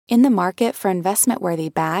In the market for investment-worthy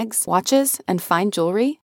bags, watches, and fine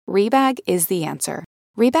jewelry, Rebag is the answer.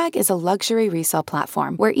 Rebag is a luxury resale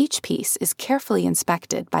platform where each piece is carefully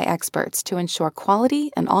inspected by experts to ensure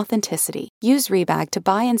quality and authenticity. Use Rebag to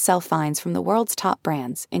buy and sell finds from the world's top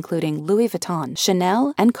brands, including Louis Vuitton,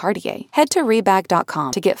 Chanel, and Cartier. Head to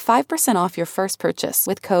Rebag.com to get 5% off your first purchase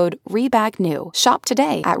with code REBAGNEW. Shop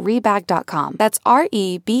today at Rebag.com. That's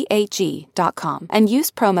REBAG.com. And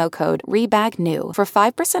use promo code REBAGNEW for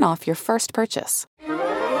 5% off your first purchase.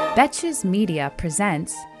 Betches Media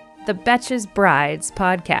presents the Betches Brides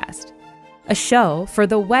podcast, a show for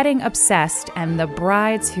the wedding obsessed and the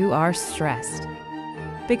brides who are stressed.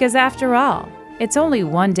 Because after all, it's only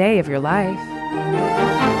one day of your life.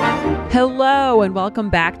 Hello and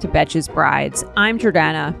welcome back to Betches Brides. I'm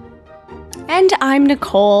Jordana. And I'm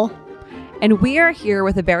Nicole. And we are here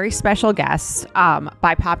with a very special guest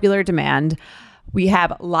by popular demand. We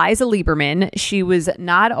have Liza Lieberman. She's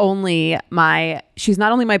not only my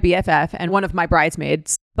BFF and one of my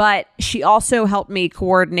bridesmaids, but she also helped me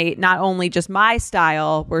coordinate not only just my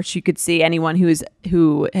style, where she could see anyone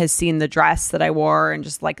who has seen the dress that I wore and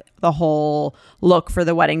just like the whole look for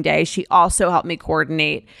the wedding day. She also helped me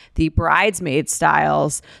coordinate the bridesmaid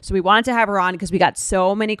styles. So we wanted to have her on because we got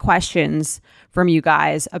so many questions from you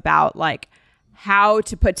guys about like how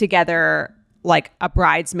to put together like a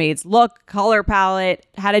bridesmaid's look, color palette,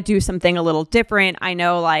 how to do something a little different. I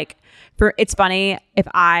know like it's funny if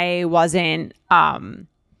I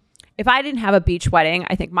didn't have a beach wedding,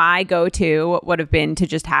 I think my go-to would have been to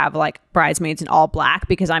just have like bridesmaids in all black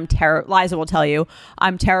because Liza will tell you,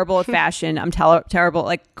 I'm terrible at fashion. I'm terrible at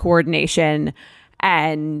like coordination.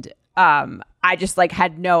 And I just like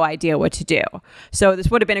had no idea what to do. So this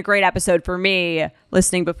would have been a great episode for me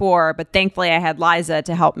listening before, but thankfully I had Liza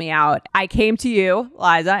to help me out. I came to you,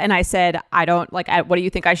 Liza, and I said, what do you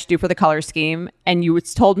think I should do for the color scheme? And you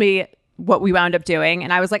told me what we wound up doing.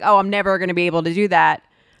 And I was like, oh, I'm never going to be able to do that.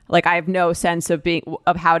 Like I have no sense of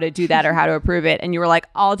how to do that or how to approve it. And you were like,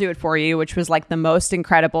 I'll do it for you, which was like the most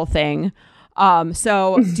incredible thing.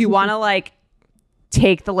 So do you want to like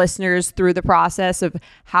take the listeners through the process of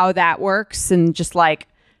how that works and just like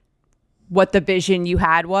what the vision you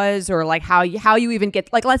had was, or like how you even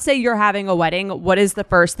get, like, let's say you're having a wedding. What is the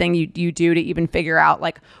first thing you do to even figure out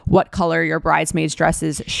like what color your bridesmaids'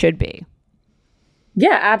 dresses should be?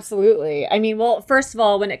 Yeah, absolutely. I mean, well, first of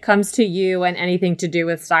all, when it comes to you and anything to do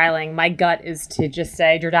with styling, my gut is to just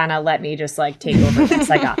say, Jordana, let me just like take over this.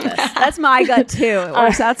 I got this. That's my gut too. It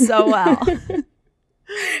works out so well.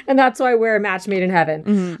 And that's why we're a match made in heaven.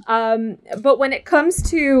 Mm-hmm. But when it comes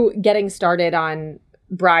to getting started on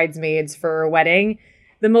bridesmaids for a wedding,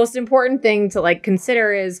 the most important thing to like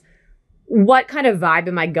consider is what kind of vibe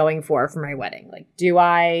am I going for my wedding? Like, do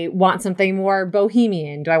I want something more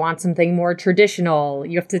bohemian? Do I want something more traditional?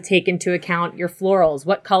 You have to take into account your florals.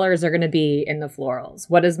 What colors are going to be in the florals?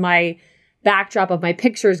 What is my backdrop of my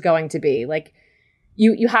pictures going to be? Like,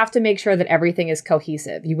 you have to make sure that everything is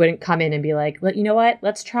cohesive. You wouldn't come in and be like, you know what?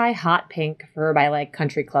 Let's try hot pink for my like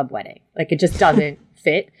country club wedding. Like it just doesn't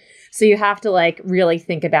fit. So you have to like really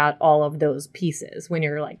think about all of those pieces when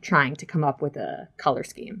you're like trying to come up with a color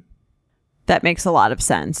scheme. That makes a lot of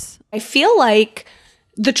sense. I feel like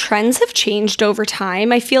the trends have changed over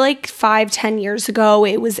time. I feel like 5-10 years ago,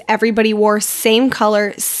 it was everybody wore same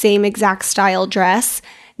color, same exact style dress.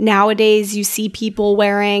 Nowadays, you see people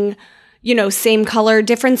wearing, same color,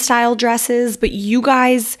 different style dresses, but you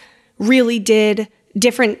guys really did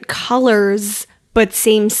different colors, but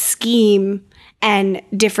same scheme and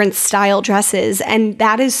different style dresses. And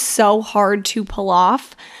that is so hard to pull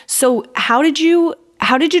off. So how did you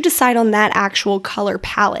decide on that actual color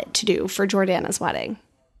palette to do for Jordana's wedding?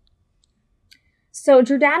 So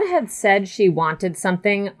Jordana had said she wanted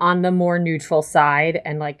something on the more neutral side,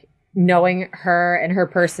 and like knowing her and her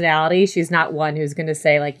personality, she's not one who's going to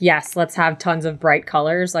say like, yes, let's have tons of bright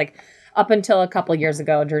colors. Like up until a couple years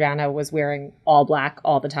ago, Jordana was wearing all black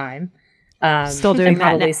all the time. Still doing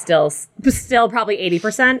that. Probably still probably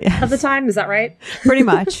 80% of the time. Is that right? Pretty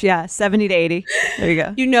much. Yeah. 70 to 80. There you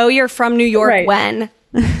go. You're from New York right. When?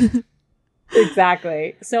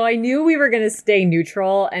 Exactly. So I knew we were going to stay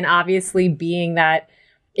neutral. And obviously being that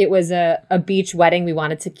it was a beach wedding, we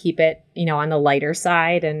wanted to keep it, on the lighter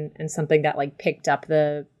side and something that like picked up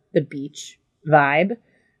the beach vibe.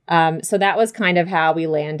 So that was kind of how we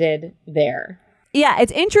landed there. Yeah,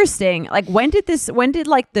 it's interesting. Like when did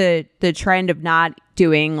like the trend of not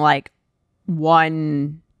doing like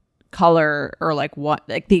one color or like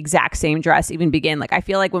the exact same dress even begin? Like I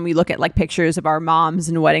feel like when we look at like pictures of our moms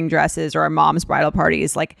in wedding dresses or our moms' bridal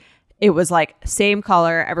parties, like it was like same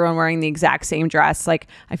color, everyone wearing the exact same dress. Like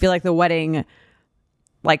I feel like the wedding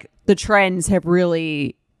like the trends have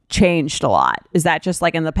really changed a lot. Is that just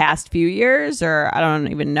like in the past few years, or I don't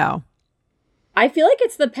even know? I feel like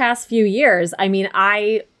it's the past few years. I mean,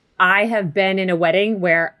 I have been in a wedding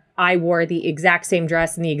where I wore the exact same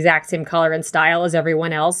dress and the exact same color and style as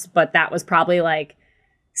everyone else, but that was probably like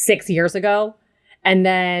 6 years ago. And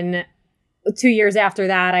then 2 years after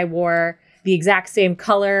that, I wore the exact same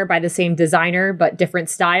color by the same designer, but different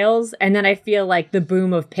styles. And then I feel like the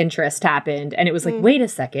boom of Pinterest happened, and it was like, wait a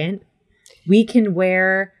second, we can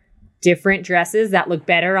wear different dresses that look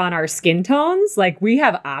better on our skin tones. Like, we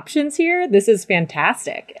have options here. This is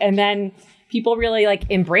fantastic. And then people really like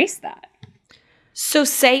embrace that. So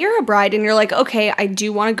say you're a bride and you're like, okay, I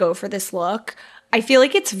do want to go for this look. I feel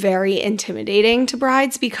like it's very intimidating to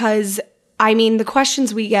brides because, I mean, the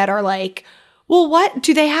questions we get are like, well, what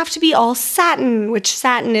do they have to be all satin, which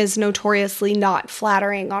satin is notoriously not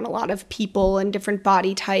flattering on a lot of people and different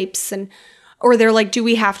body types. And or they're like, do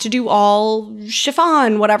we have to do all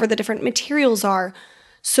chiffon, whatever the different materials are?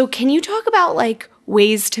 So can you talk about like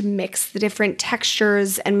ways to mix the different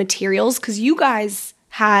textures and materials? Because you guys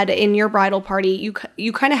had in your bridal party,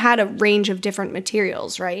 you kind of had a range of different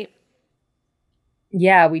materials, right?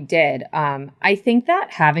 Yeah, we did. I think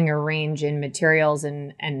that having a range in materials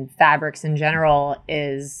and fabrics in general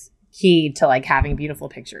is key to like having beautiful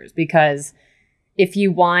pictures, because if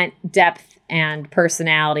you want depth and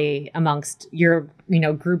personality amongst your,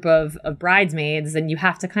 group of bridesmaids, then you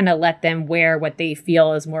have to kind of let them wear what they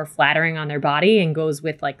feel is more flattering on their body and goes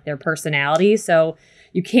with like their personality. So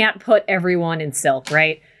you can't put everyone in silk,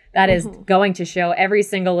 right? That is going to show every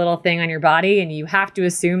single little thing on your body. And you have to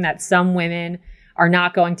assume that some women are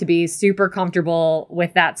not going to be super comfortable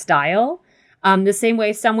with that style. The same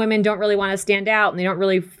way some women don't really want to stand out and they don't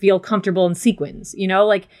really feel comfortable in sequins.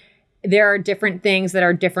 Like there are different things that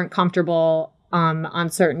are different comfortable on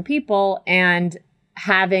certain people, and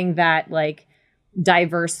having that like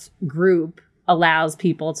diverse group allows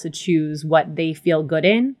people to choose what they feel good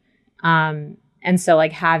in. And so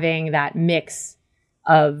like having that mix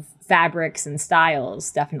of fabrics and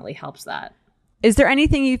styles definitely helps that. Is there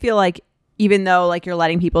anything you feel like, even though like you're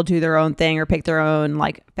letting people do their own thing or pick their own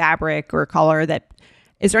like fabric or color,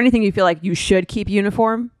 is there anything you feel like you should keep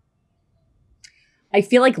uniform? I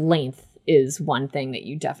feel like length is one thing that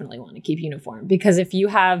you definitely want to keep uniform, because if you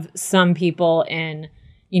have some people in,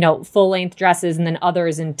 full length dresses and then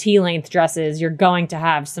others in T-length dresses, you're going to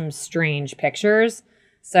have some strange pictures.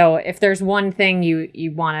 So if there's one thing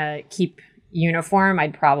you want to keep uniform,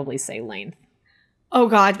 I'd probably say length. Oh,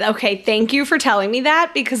 God. Okay. Thank you for telling me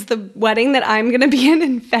that, because the wedding that I'm going to be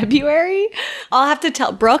in February, I'll have to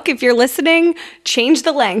tell Brooke, if you're listening, change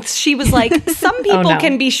the lengths. She was like, some people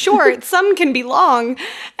can be short, some can be long.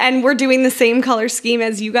 And we're doing the same color scheme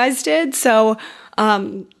as you guys did. So,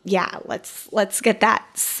 yeah, let's get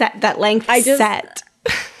that length set.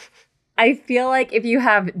 I feel like if you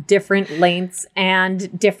have different lengths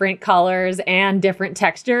and different colors and different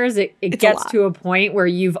textures, it gets to a point where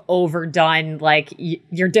you've overdone like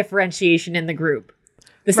your differentiation in the group.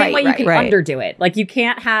 The same way you can underdo it. Like you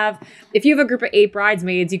can't have, if you have a group of 8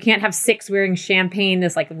 bridesmaids, you can't have 6 wearing champagne,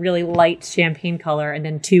 this like really light champagne color, and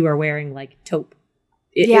then 2 are wearing like taupe.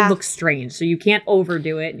 It looks strange. So you can't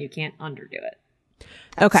overdo it and you can't underdo it.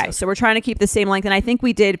 Okay, so we're trying to keep the same length, and I think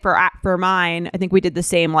we did for mine. I think we did the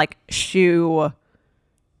same like shoe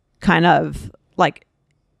kind of like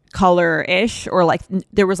color ish, or like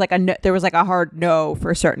there was like a hard no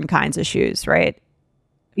for certain kinds of shoes, right?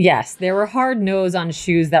 Yes, there were hard no's on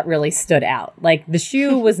shoes that really stood out. Like the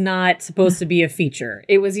shoe was not supposed to be a feature.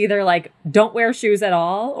 It was either like don't wear shoes at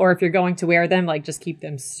all, or if you're going to wear them, like just keep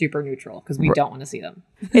them super neutral because we don't want to see them.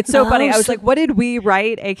 It's so funny. I was like, what did we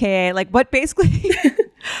write? AKA like what basically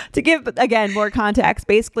to give again more context,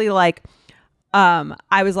 basically like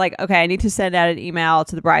I was like, okay, I need to send out an email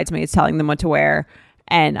to the bridesmaids telling them what to wear.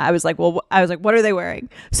 And I was like, what are they wearing?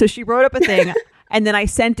 So she wrote up a thing. And then I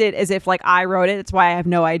sent it as if like I wrote it. That's why I have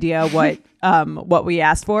no idea what we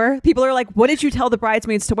asked for. People are like, what did you tell the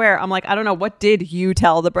bridesmaids to wear? I'm like, I don't know. What did you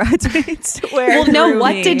tell the bridesmaids to wear? Well, no,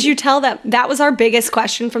 what did you tell them? That was our biggest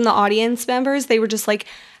question from the audience members. They were just like,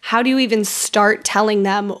 how do you even start telling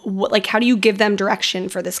them? How do you give them direction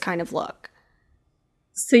for this kind of look?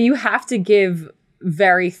 So you have to give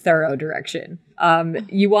very thorough direction.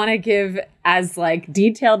 You want to give as like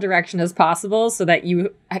detailed direction as possible so that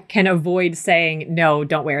you can avoid saying, no,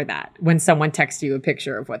 don't wear that when someone texts you a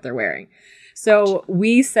picture of what they're wearing. So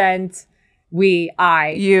I sent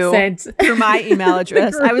through my email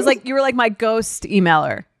address. I was like, you were like my ghost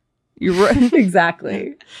emailer. You were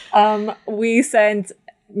exactly. We sent,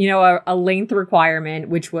 a length requirement,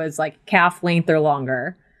 which was like calf length or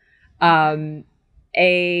longer.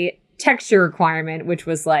 a texture requirement, which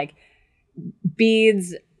was like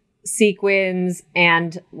beads, sequins,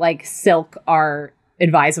 and like silk are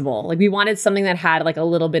advisable. Like we wanted something that had like a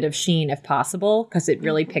little bit of sheen if possible, because it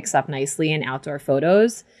really picks up nicely in outdoor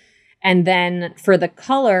photos. And then for the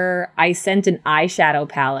color, I sent an eyeshadow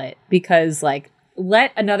palette because like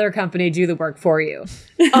let another company do the work for you.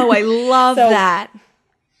 Oh, I love that.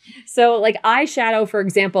 So like eyeshadow, for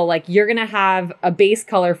example, like you're going to have a base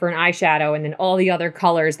color for an eyeshadow and then all the other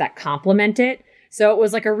colors that complement it. So it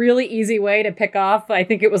was like a really easy way to pick off. I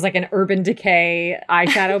think it was like an Urban Decay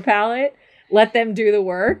eyeshadow palette. Let them do the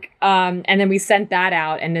work. And then we sent that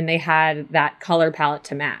out and then they had that color palette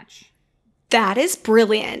to match. That is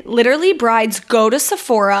brilliant. Literally, brides, go to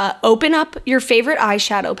Sephora, open up your favorite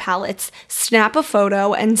eyeshadow palettes, snap a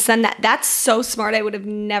photo, and send that. That's so smart. I would have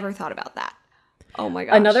never thought about that. Oh my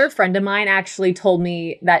gosh. Another friend of mine actually told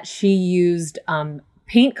me that she used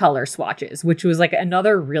paint color swatches, which was like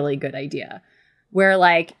another really good idea. Where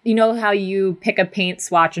like, you know how you pick a paint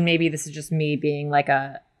swatch, and maybe this is just me being like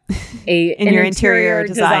an interior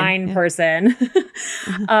design person.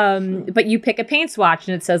 But you pick a paint swatch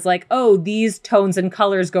and it says like, oh, these tones and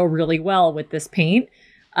colors go really well with this paint.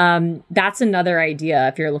 That's another idea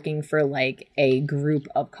if you're looking for like a group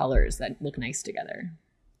of colors that look nice together.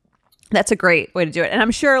 That's a great way to do it. And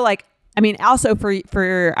I'm sure like, I mean, also for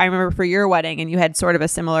I remember for your wedding, and you had sort of a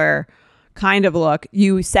similar kind of look,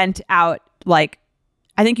 you sent out like,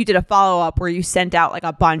 I think you did a follow-up where you sent out like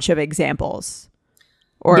a bunch of examples.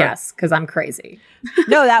 Or, yes, because I'm crazy.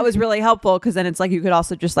 No, that was really helpful, because then it's like you could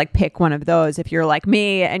also just like pick one of those if you're like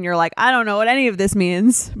me and you're like, I don't know what any of this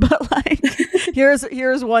means, but like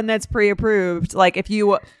here's one that's pre-approved. Like if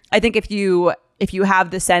you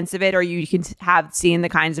have the sense of it, or you can have seen the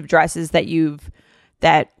kinds of dresses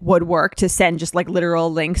that would work, to send just like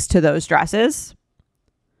literal links to those dresses.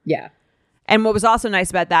 Yeah. And what was also nice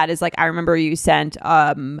about that is like I remember you sent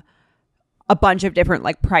a bunch of different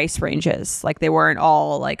like price ranges. Like they weren't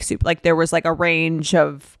all like super, like there was like a range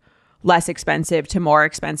of less expensive to more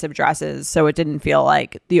expensive dresses. So it didn't feel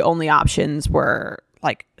like the only options were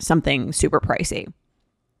like something super pricey.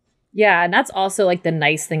 Yeah. And that's also like the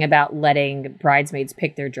nice thing about letting bridesmaids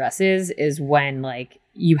pick their dresses, is when like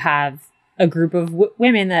you have a group of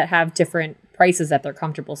women that have different prices that they're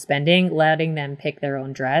comfortable spending, letting them pick their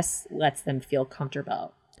own dress lets them feel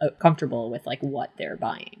comfortable with like what they're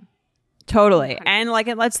buying. Totally. And like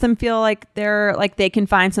it lets them feel like they're like they can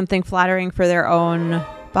find something flattering for their own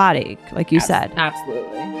body, like you said.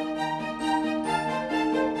 Absolutely.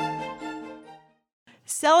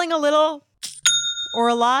 Selling a little or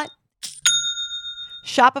a lot?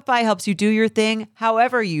 Shopify helps you do your thing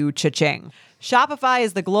however you cha-ching. Shopify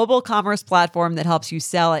is the global commerce platform that helps you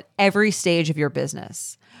sell at every stage of your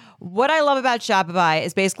business. What I love about Shopify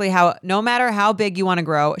is basically how no matter how big you want to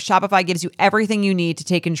grow, Shopify gives you everything you need to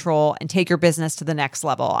take control and take your business to the next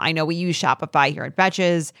level. I know we use Shopify here at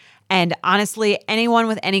Betches, and honestly, anyone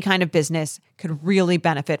with any kind of business could really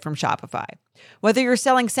benefit from Shopify. Whether you're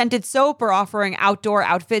selling scented soap or offering outdoor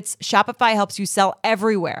outfits, Shopify helps you sell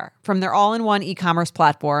everywhere, from their all-in-one e-commerce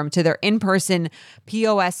platform to their in-person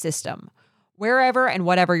POS system. Wherever and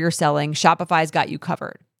whatever you're selling, Shopify's got you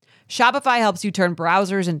covered. Shopify helps you turn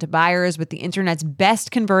browsers into buyers with the internet's best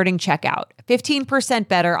converting checkout, 15%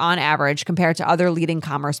 better on average compared to other leading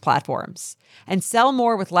commerce platforms. And sell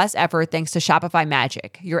more with less effort thanks to Shopify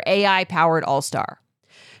Magic, your AI-powered all-star.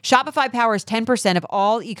 Shopify powers 10% of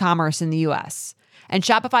all e-commerce in the US. And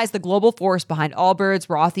Shopify is the global force behind Allbirds,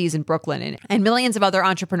 Rothy's, and Brooklinen, and millions of other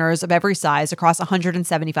entrepreneurs of every size across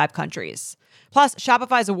 175 countries. Plus,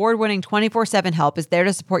 Shopify's award-winning 24/7 help is there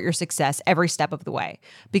to support your success every step of the way,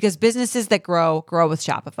 because businesses that grow, grow with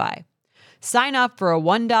Shopify. Sign up for a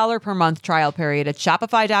 $1 per month trial period at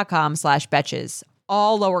shopify.com/betches,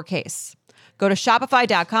 all lowercase. Go to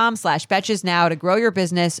shopify.com/betches now to grow your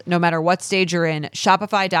business no matter what stage you're in.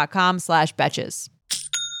 Shopify.com/betches.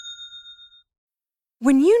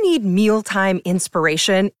 When you need mealtime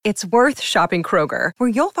inspiration, it's worth shopping Kroger, where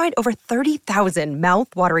you'll find over 30,000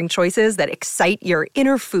 mouth-watering choices that excite your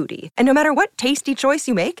inner foodie. And no matter what tasty choice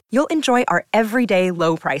you make, you'll enjoy our everyday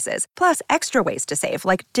low prices, plus extra ways to save,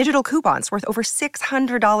 like digital coupons worth over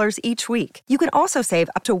 $600 each week. You can also save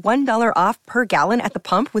up to $1 off per gallon at the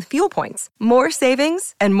pump with fuel points. More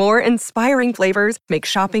savings and more inspiring flavors make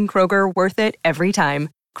shopping Kroger worth it every time.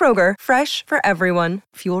 Kroger, fresh for everyone.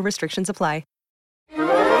 Fuel restrictions apply.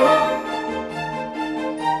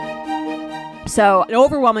 So an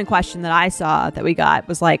overwhelming question that I saw that we got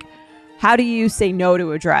was like, how do you say no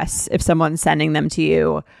to a dress if someone's sending them to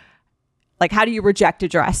you? Like, how do you reject a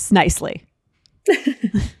dress nicely?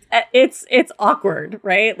 it's awkward,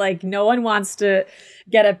 right? Like no one wants to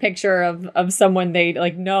get a picture of someone they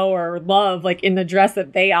like know or love like in the dress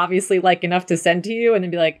that they obviously like enough to send to you and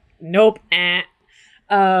then be like, nope.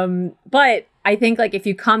 But I think like if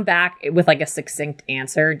you come back with like a succinct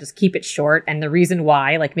answer, just keep it short and the reason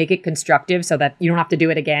why, like make it constructive so that you don't have to do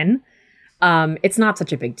it again. It's not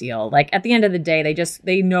such a big deal. Like at the end of the day,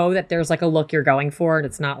 they know that there's like a look you're going for and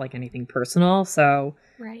it's not like anything personal. So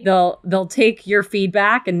Right. they'll take your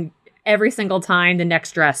feedback and every single time the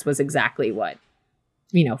next dress was exactly what,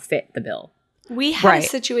 fit the bill. We had Right. a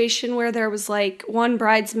situation where there was like one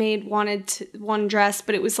bridesmaid wanted one dress,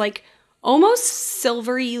 but it was like almost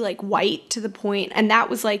silvery, like white to the point, and that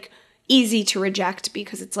was like easy to reject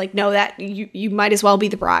because it's like, no, that you might as well be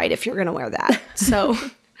the bride if you're gonna wear that. So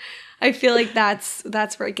I feel like that's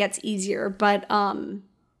where it gets easier. But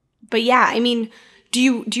yeah, I mean, do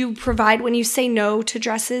you provide when you say no to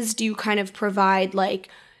dresses? Do you kind of provide like,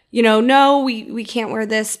 no, we can't wear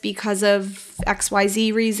this because of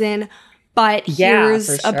XYZ reason, but Yeah,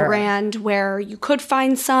 here's for a sure. brand where you could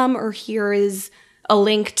find some, or here is a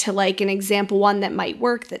link to like an example one that might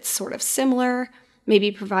work that's sort of similar, maybe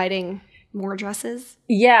providing more dresses?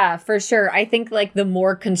 Yeah, for sure. I think like the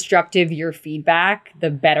more constructive your feedback, the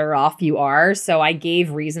better off you are. So I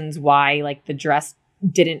gave reasons why like the dress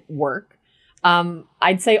didn't work.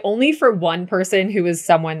 I'd say only for one person who was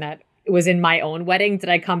someone that was in my own wedding did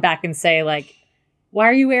I come back and say like, why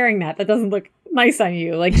are you wearing that? That doesn't look nice on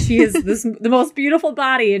you. Like she is the most beautiful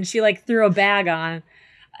body and she like threw a bag on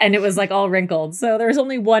and it was like all wrinkled. So there's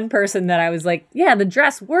only one person that I was like, yeah, the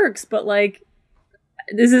dress works, but like,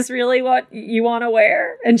 is this really what you want to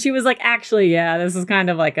wear? And she was like, actually, yeah, this is kind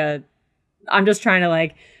of like I'm just trying to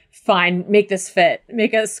like make this fit,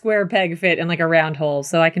 make a square peg fit in like a round hole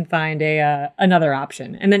so I can find another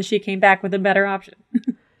option. And then she came back with a better option.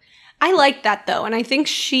 I like that though, and I think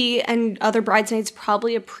she and other bridesmaids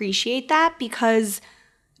probably appreciate that because,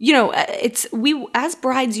 we as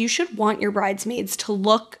brides, you should want your bridesmaids to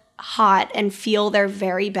look hot and feel their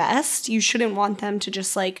very best. You shouldn't want them to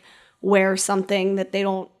just like wear something that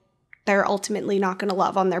they're ultimately not going to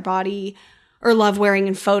love on their body or love wearing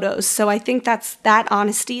in photos. So I think that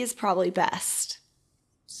honesty is probably best.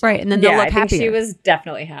 Right. And then they'll look I think happier. she was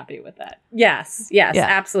definitely happy with that. Yes, Yeah.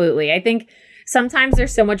 absolutely. I think sometimes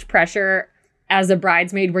there's so much pressure as a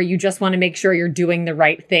bridesmaid where you just want to make sure you're doing the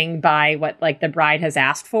right thing by what like the bride has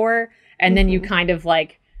asked for. And then you kind of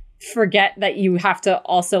like forget that you have to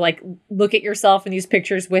also like look at yourself in these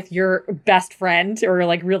pictures with your best friend or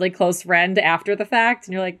like really close friend after the fact.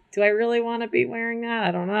 And you're like, do I really want to be wearing that?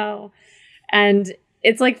 I don't know. And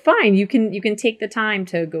it's like, fine, you can take the time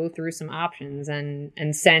to go through some options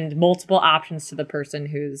and send multiple options to the person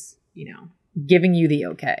who's, giving you the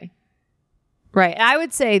okay. Right. I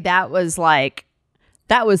would say that was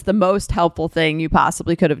the most helpful thing you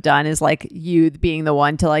possibly could have done, is like you being the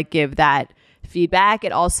one to like give that feedback.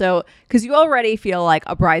 It also, because you already feel like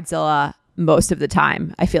a bridezilla most of the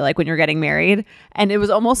time, I feel like, when you're getting married. And it was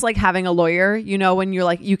almost like having a lawyer, when you're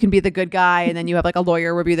like, you can be the good guy and then you have like a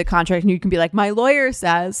lawyer review the contract and you can be like, my lawyer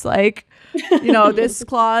says like, this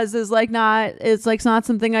clause is like it's not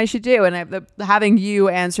something I should do. And having you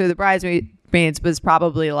answer the bridesmaids was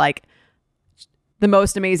probably like the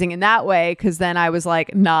most amazing in that way, because then I was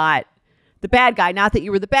like not the bad guy, not that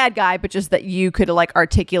you were the bad guy, but just that you could like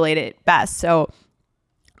articulate it best. So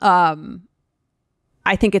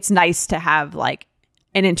I think it's nice to have like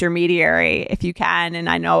an intermediary if you can. And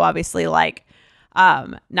I know obviously like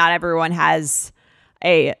not everyone has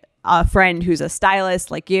a friend who's a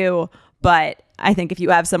stylist like you, but I think if you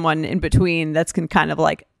have someone in between that's can kind of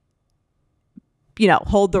like,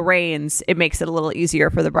 hold the reins, it makes it a little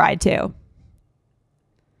easier for the bride too.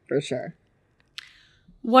 For sure.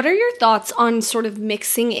 What are your thoughts on sort of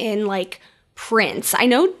mixing in like prints? I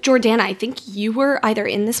know, Jordana, I think you were either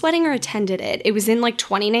in this wedding or attended it. It was in like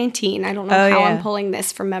 2019. I don't know how I'm pulling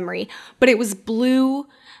this from memory, but it was blue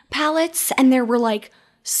palettes and there were like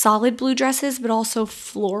solid blue dresses, but also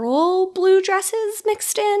floral blue dresses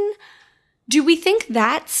mixed in. Do we think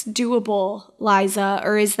that's doable, Liza,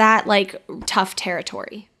 or is that like tough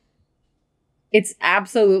territory? It's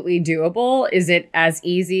absolutely doable. Is it as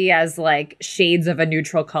easy as like shades of a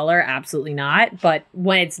neutral color? Absolutely not. But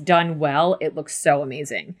when it's done well, it looks so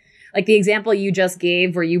amazing. Like the example you just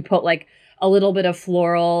gave where you put like a little bit of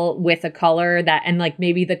floral with a color that, and like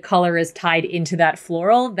maybe the color is tied into that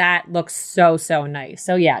floral, that looks so, so nice.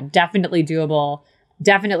 So yeah, definitely doable,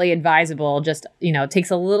 definitely advisable. Just, it takes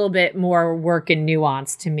a little bit more work and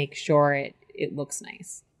nuance to make sure it looks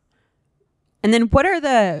nice. And then what are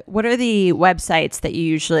the websites that you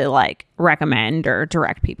usually like recommend or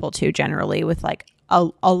direct people to generally with like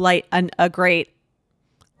a great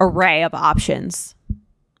array of options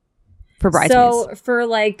for bridesmaids.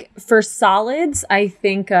 So for solids, I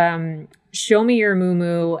think Show Me Your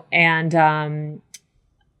Muumuu and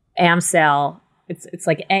Amsale. It's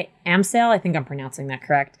like Amsale. I think I'm pronouncing that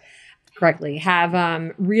correctly.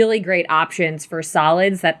 Have really great options for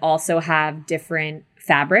solids that also have different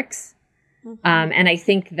fabrics. And I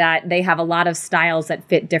think that they have a lot of styles that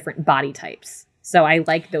fit different body types. So I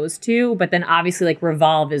like those two. But then obviously like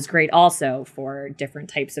Revolve is great also for different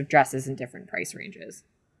types of dresses and different price ranges.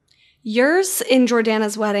 Yours in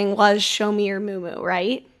Jordana's wedding was Show Me Your Muumuu,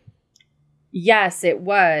 right? Yes, it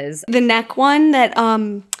was. The neck one that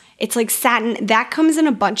it's like satin, that comes in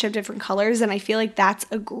a bunch of different colors, and I feel like that's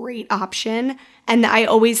a great option. And I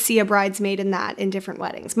always see a bridesmaid in that in different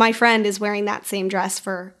weddings. My friend is wearing that same dress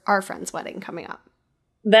for our friend's wedding coming up.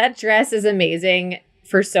 That dress is amazing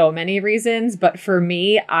for so many reasons, but for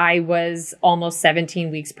me, I was almost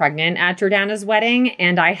 17 weeks pregnant at Jordana's wedding,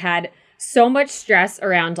 and I had so much stress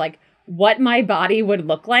around like what my body would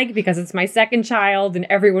look like because it's my second child, and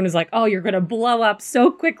everyone was like, oh, you're going to blow up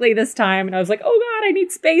so quickly this time. And I was like, oh God, I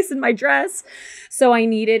need space in my dress. So I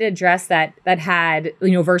needed a dress that had,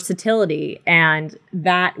 versatility. And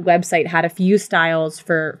that website had a few styles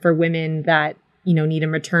for women that, need a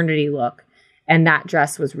maternity look. And that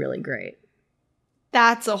dress was really great.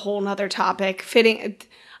 That's a whole nother topic. Fitting.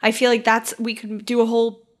 I feel like we could do a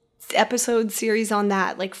whole episode series on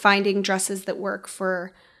that, like finding dresses that work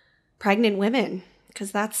for pregnant women,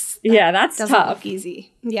 because that doesn't tough. Look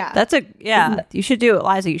easy. Yeah, You should do it,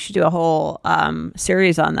 Liza. You should do a whole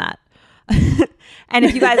series on that. And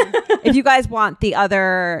if you guys want the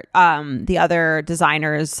other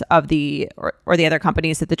designers of the or the other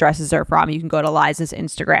companies that the dresses are from, you can go to Liza's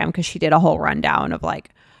Instagram because she did a whole rundown of like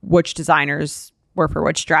which designers were for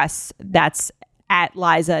which dress. That's at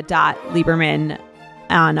liza.lieberman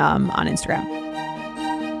on Instagram.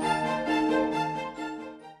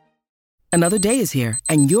 Another day is here,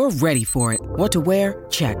 and you're ready for it. What to wear?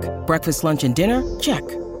 Check. Breakfast, lunch, and dinner? Check.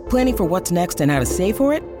 Planning for what's next and how to save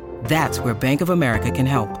for it? That's where Bank of America can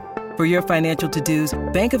help. For your financial to-dos,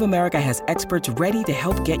 Bank of America has experts ready to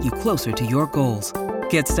help get you closer to your goals.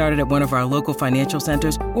 Get started at one of our local financial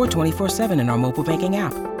centers or 24/7 in our mobile banking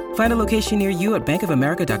app. Find a location near you at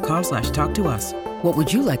bankofamerica.com/talktous. What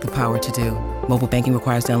would you like the power to do? Mobile banking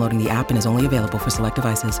requires downloading the app and is only available for select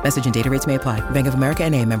devices. Message and data rates may apply. Bank of America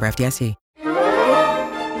N.A., member FDIC.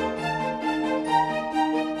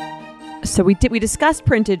 So we discussed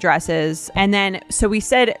printed dresses, and then so we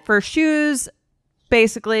said for shoes,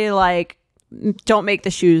 basically like don't make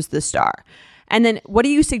the shoes the star. And then what do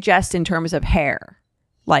you suggest in terms of hair?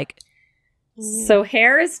 So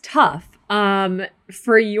hair is tough.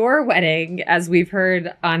 For your wedding, as we've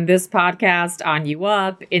heard on this podcast, on You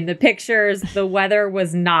Up, in the pictures, the weather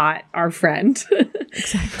was not our friend.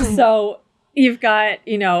 Exactly. So you've got,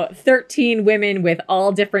 13 women with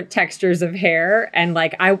all different textures of hair. And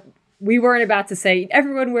we weren't about to say,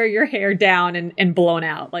 everyone wear your hair down and blown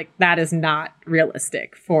out. Like that is not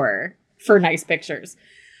realistic for nice pictures.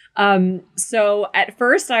 So at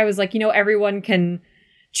first I was like, everyone can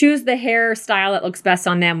choose the hairstyle that looks best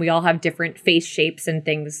on them. We all have different face shapes and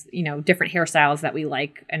things, different hairstyles that we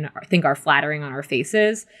like and think are flattering on our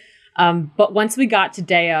faces. But once we got to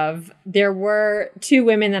day of, there were 2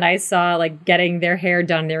 women that I saw getting their hair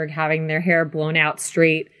done. They were having their hair blown out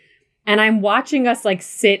straight. And I'm watching us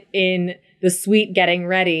sit in the suite getting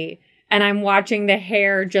ready. And I'm watching the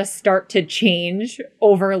hair just start to change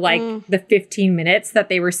over the 15 minutes that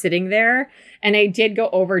they were sitting there. And I did go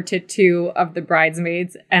over to 2 of the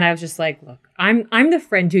bridesmaids and I was just like, look, I'm the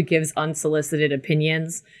friend who gives unsolicited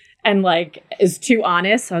opinions and is too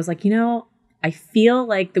honest. So I was like, I feel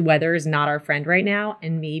like the weather is not our friend right now.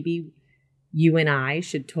 And maybe you and I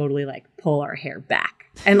should totally pull our hair back.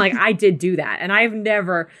 And I did do that. And I've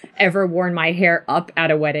never, ever worn my hair up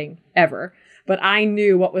at a wedding ever. But I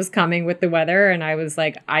knew what was coming with the weather. And I was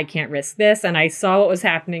like, I can't risk this. And I saw what was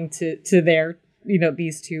happening to their,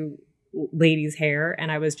 these 2 ladies' hair.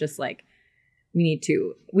 And I was just like, we need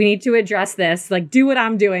to address this. Do what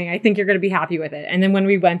I'm doing. I think you're going to be happy with it. And then when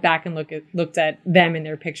we went back and looked at them in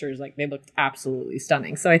their pictures, they looked absolutely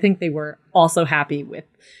stunning. So I think they were also happy with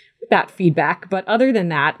that feedback. But other than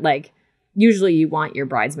that, usually you want your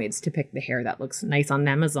bridesmaids to pick the hair that looks nice on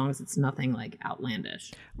them as long as it's nothing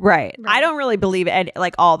outlandish. Right. I don't really believe it.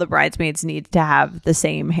 All the bridesmaids need to have the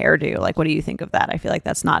same hairdo. What do you think of that? I feel like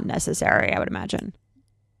that's not necessary, I would imagine.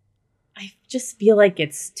 I just feel like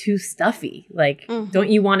it's too stuffy. Don't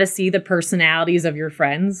you want to see the personalities of your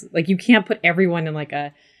friends? You can't put everyone in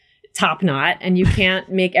a top knot and you can't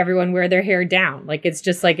make everyone wear their hair down. It's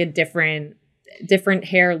just a different different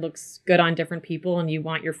hair looks good on different people, and you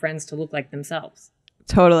want your friends to look like themselves.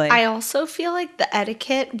 Totally. I also feel like the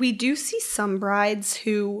etiquette, we do see some brides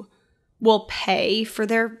who will pay for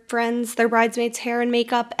their friends, their bridesmaids' hair and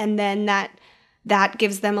makeup, and then that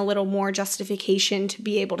gives them a little more justification to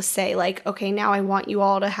be able to say, like, okay, now I want you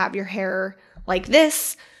all to have your hair like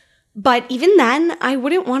this. But even then, I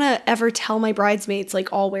wouldn't want to ever tell my bridesmaids,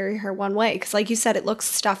 like, all wear your hair one way. Because like you said, it looks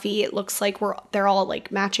stuffy. It looks like they're all,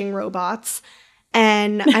 like, matching robots.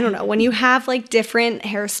 And I don't know, when you have, like, different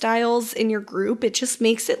hairstyles in your group, it just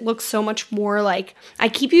makes it look so much more like, I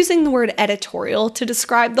keep using the word editorial to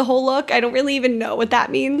describe the whole look. I don't really even know what that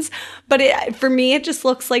means. But for me, it just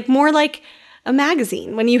looks like more like a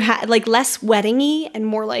magazine when you had, like, less wedding-y and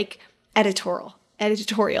more like editorial,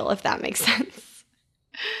 if that makes sense.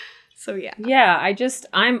 So yeah. Yeah,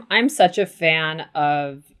 I'm such a fan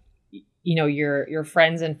of, you know, your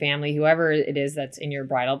friends and family, whoever it is that's in your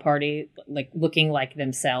bridal party, like looking like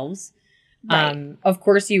themselves. Right. Of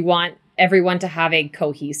course, you want everyone to have a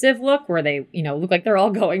cohesive look where they, you know, look like they're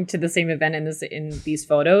all going to the same event in these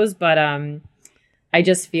photos. But I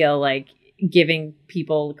just feel like giving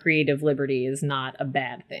people creative liberty is not a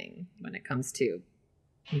bad thing when it comes to,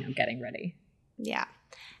 you know, getting ready. Yeah.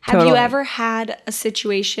 Have you ever had a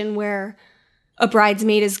situation where a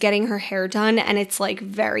bridesmaid is getting her hair done and it's like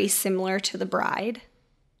very similar to the bride?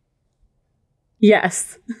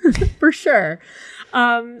 Yes, for sure.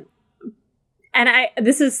 And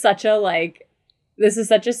this is such a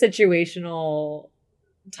situational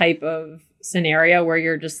type of scenario where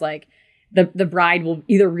you're just like, the bride will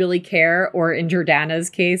either really care, or in Jordana's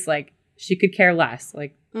case, like, she could care less.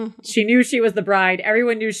 Like, she knew she was the bride.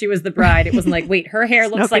 Everyone knew she was the bride. It wasn't like, wait, her hair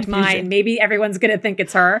looks like mine. Maybe everyone's going to think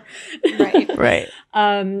it's her. Right. Right.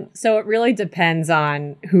 So it really depends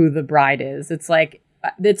on who the bride is. It's like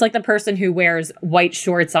the person who wears white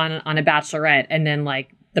shorts on a bachelorette and then,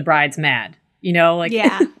 like, the bride's mad. You know, like,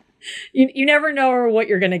 yeah. you never know what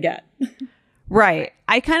you're going to get. Right.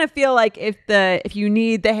 I kind of feel like if you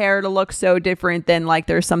need the hair to look so different, then, like,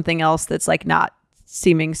 there's something else that's, like, not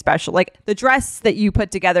seeming special. Like the dress that you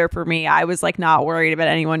put together for me, I was, like, not worried about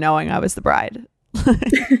anyone knowing I was the bride.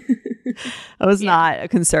 That was not a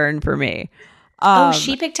concern for me.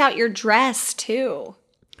 She picked out your dress too.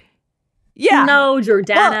 Yeah. No,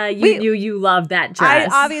 Jordana, you knew you loved that dress.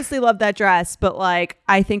 I obviously loved that dress, but, like,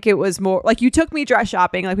 I think it was more like you took me dress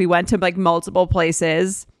shopping. Like, we went to, like, multiple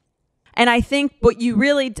places. And I think what you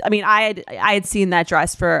really, I mean, I had seen that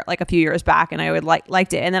dress for, like, a few years back, and I would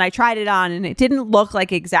liked it. And then I tried it on, and it didn't look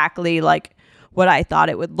like exactly like what I thought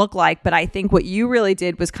it would look like. But I think what you really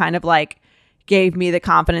did was kind of, like, gave me the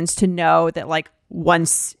confidence to know that, like,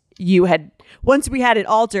 once we had it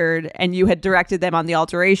altered and you had directed them on the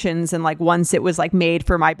alterations, and, like, once it was, like, made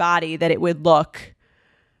for my body, that it would look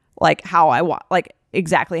like how I want, like,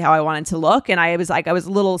 exactly how I wanted to look. And I was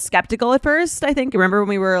a little skeptical at first, I think. Remember when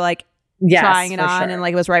we were, like, trying it on, and,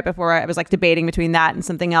 like, it was right before I was, like, debating between that and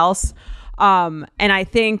something else. And I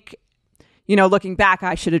think, you know, looking back,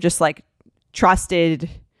 I should have just, like, trusted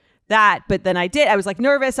that. But then I was, like,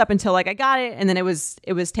 nervous up until, like, I got it, and then it was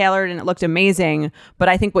tailored and it looked amazing. But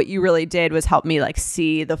I think what you really did was help me, like,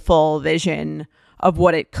 see the full vision of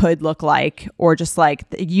what it could look like, or just, like,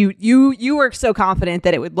 you were so confident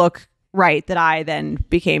that it would look right that I then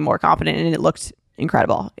became more confident, and it looked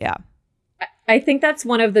incredible. Yeah. I think that's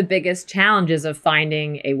one of the biggest challenges of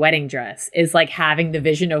finding a wedding dress, is, like, having the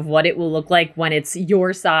vision of what it will look like when it's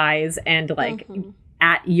your size and, like,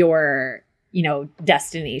 at your, you know,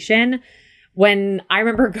 destination. When I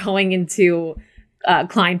remember going into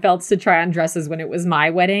Kleinfeld's to try on dresses when it was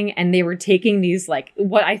my wedding, and they were taking these, like,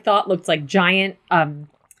 what I thought looked like giant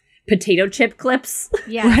potato chip clips,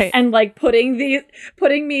 right, and, like, putting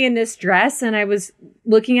me in this dress, and I was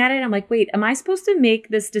looking at it, I'm like, wait, am I supposed to make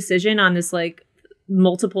this decision on this, like,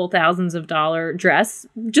 multiple thousands of dollar dress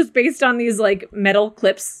just based on these, like, metal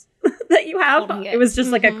clips that you have? It was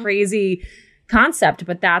just like a crazy concept,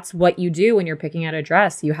 but that's what you do when you're picking out a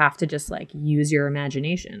dress. You have to just, like, use your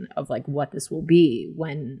imagination of, like, what this will be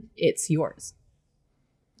when it's yours.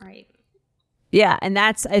 Right. Yeah, and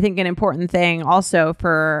that's, I think, an important thing also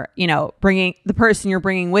for, you know, bringing the person you're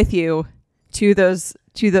bringing with you to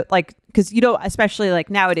the, like, because, you know, especially, like,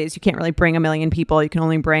 nowadays, you can't really bring 1 million people. You can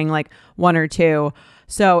only bring, like, 1 or 2.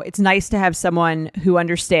 So it's nice to have someone who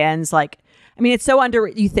understands, like, I mean, it's so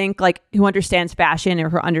you think, like, who understands fashion, or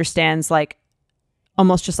who understands, like,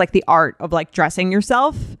 almost just, like, the art of, like, dressing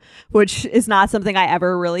yourself, which is not something I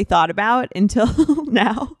ever really thought about until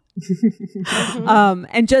now.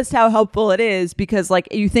 And just how helpful it is, because,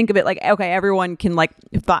 like, you think of it like, okay, everyone can, like,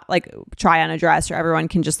 try on a dress, or everyone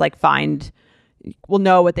can just, like, find, will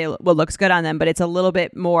know what looks good on them, but it's a little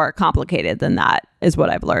bit more complicated than that is what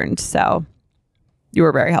I've learned. So you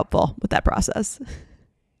were very helpful with that process.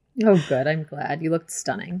 Oh, good. I'm glad. You looked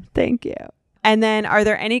stunning. Thank you. And then are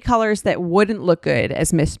there any colors that wouldn't look good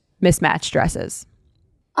as mismatched dresses?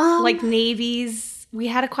 Like navies. We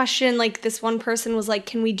had a question, like this one person was like,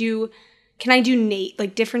 can I do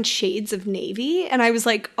like different shades of navy? And I was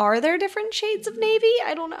like, are there different shades of navy?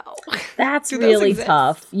 I don't know. That's really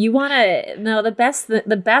tough. You want to know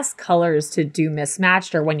the best colors to do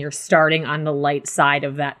mismatched are when you're starting on the light side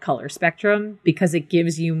of that color spectrum, because it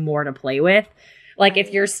gives you more to play with. Like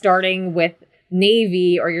if you're starting with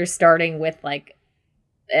navy or you're starting with like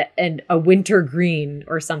a winter green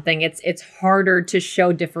or something, it's harder to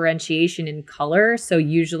show differentiation in color. So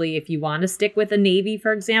usually if you want to stick with a navy,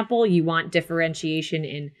 for example, you want differentiation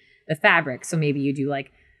in the fabric. So maybe you do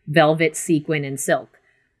like velvet, sequin, and silk,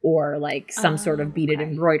 or like some sort of beaded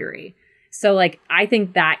embroidery. So like I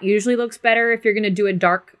think that usually looks better if you're going to do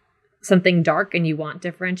something dark and you want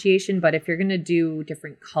differentiation. But if you're going to do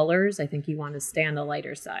different colors, I think you want to stay on the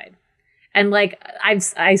lighter side. And like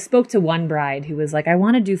I spoke to one bride who was like, I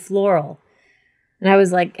want to do floral. And I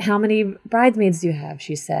was like, how many bridesmaids do you have?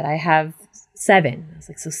 She said, I have 7. I was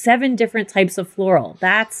like, so 7 different types of floral.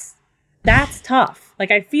 That's tough. Like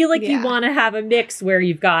I feel like you want to have a mix where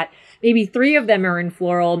you've got maybe 3 of them are in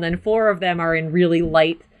floral and then 4 of them are in really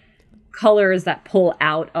light colors that pull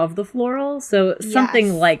out of the floral. So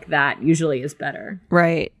something like that usually is better.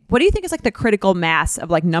 Right. What do you think is like the critical mass of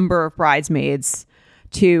like number of bridesmaids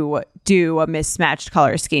to do a mismatched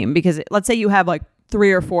color scheme? Because let's say you have like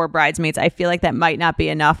 3 or 4 bridesmaids, I feel like that might not be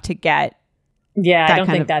enough to get. Yeah, I don't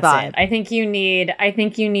think that's it. I think you need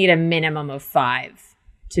a minimum of 5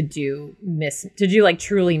 to do like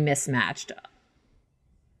truly mismatched.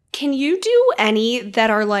 Can you do any that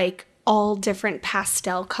are like all different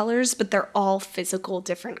pastel colors, but they're all physical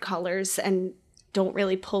different colors and don't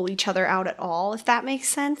really pull each other out at all, if that makes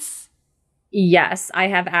sense? Yes, I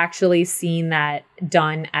have actually seen that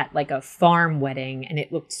done at like a farm wedding, and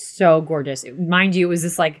it looked so gorgeous. Mind you, it was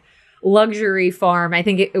this like luxury farm. I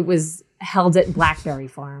think it was held at Blackberry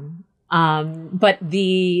Farm. But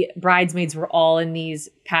the bridesmaids were all in these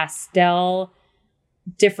pastel,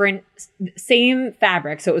 different, same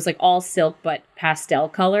fabric. So it was like all silk, but pastel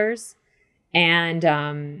colors.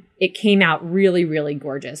 And it came out really, really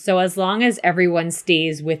gorgeous. So as long as everyone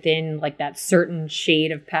stays within like that certain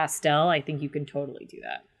shade of pastel, I think you can totally do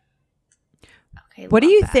that. Okay. What do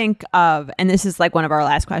you think of, and this is like one of our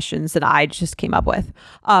last questions that I just came up with.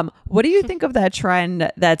 What do you think of that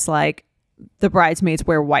trend that's like the bridesmaids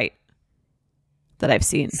wear white that I've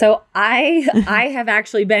seen? So I have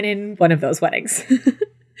actually been in one of those weddings.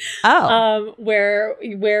 Where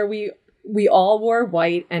we all wore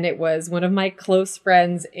white, and it was one of my close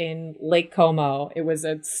friends in Lake Como. It was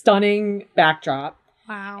a stunning backdrop.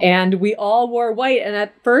 Wow. And we all wore white. And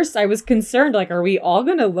at first I was concerned, like, are we all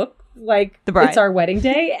going to look like the bride? It's our wedding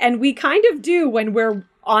day? And we kind of do when we're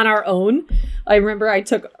on our own. I remember I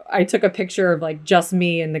took a picture of like just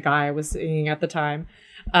me and the guy I was seeing at the time.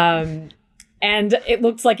 And it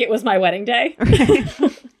looks like it was my wedding day.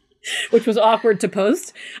 Which was awkward to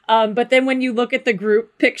post. But then when you look at the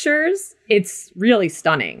group pictures, it's really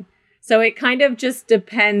stunning. So it kind of just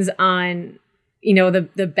depends on, you know,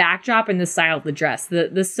 the backdrop and the style of the dress.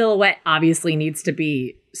 The silhouette obviously needs to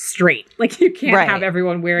be straight. Like you can't have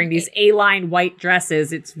everyone wearing these A-line white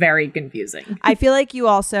dresses. It's very confusing. I feel like you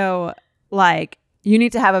also, like, you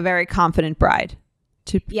need to have a very confident bride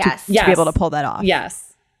to be able to pull that off. Yes.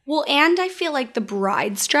 Well, and I feel like the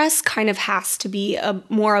bride's dress kind of has to be a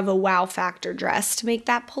more of a wow factor dress to make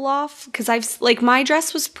that pull off. Because my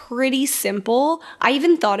dress was pretty simple. I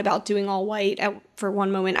even thought about doing all white for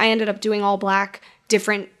one moment. I ended up doing all black,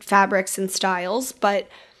 different fabrics and styles. But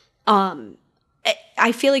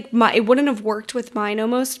I feel like it wouldn't have worked with mine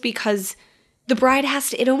almost, because the bride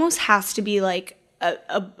it almost has to be like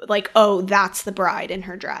oh, that's the bride in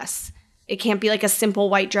her dress. It can't be like a simple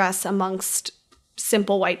white dress amongst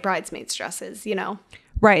simple white bridesmaids dresses, you know?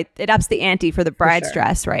 Right. It ups the ante for the bride's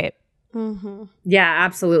dress, right? Mm-hmm. Yeah,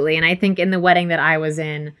 absolutely. And I think in the wedding that I was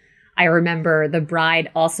in, I remember the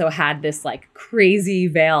bride also had this like crazy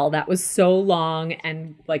veil that was so long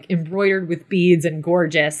and like embroidered with beads and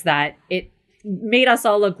gorgeous that it made us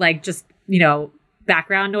all look like just, you know,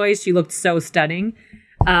 background noise. She looked so stunning.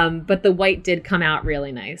 But the white did come out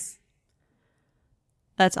really nice.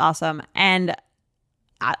 That's awesome. And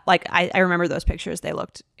I remember those pictures.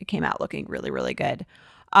 It came out looking really, really good.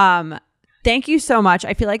 Thank you so much.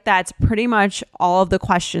 I feel like that's pretty much all of the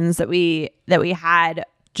questions that we had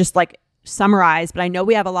just like summarize, but I know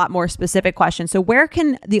we have a lot more specific questions. So where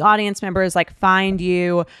can the audience members like find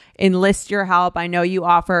you, enlist your help? I know you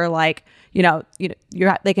offer like,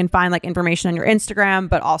 they can find like information on your Instagram,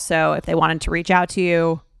 but also if they wanted to reach out to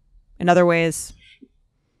you in other ways.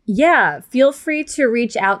 Yeah, feel free to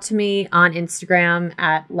reach out to me on Instagram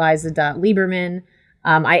at liza.lieberman.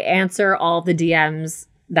 I answer all the DMs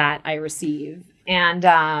that I receive.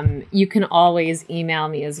 And you can always email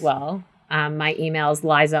me as well. My email is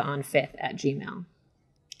lizaonfifth@gmail.com.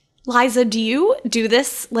 Liza, do you do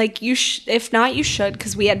this? Like, if not, you should,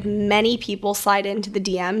 because we had many people slide into the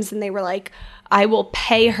DMs and they were like, I will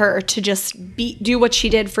pay her to just do what she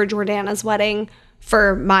did for Jordana's wedding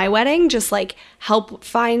for my wedding, just like help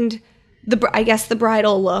find the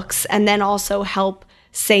bridal looks, and then also help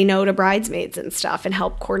say no to bridesmaids and stuff, and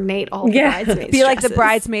help coordinate all the bridesmaids. Be like the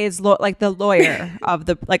bridesmaids, like the lawyer of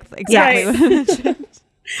the like exactly.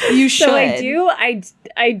 You should. So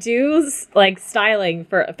I do like styling,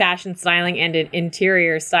 for fashion styling and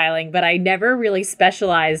interior styling, but I never really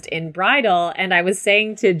specialized in bridal. And I was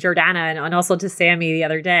saying to Jordana and also to Sammy the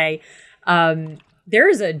other day,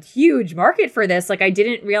 there's a huge market for this. Like, I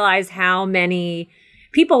didn't realize how many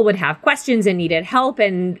people would have questions and needed help,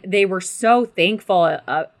 and they were so thankful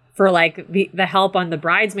for like the help on the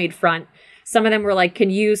bridesmaid front. Some of them were like, can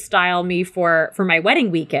you style me for my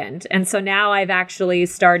wedding weekend? And so now I've actually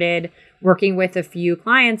started working with a few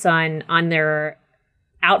clients on their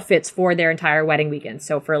outfits for their entire wedding weekend.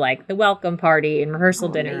 So for like the welcome party and rehearsal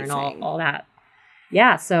dinner and all that.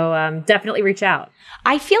 Yeah, so definitely reach out.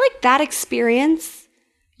 I feel like that experience,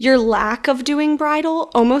 your lack of doing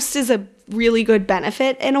bridal, almost is a really good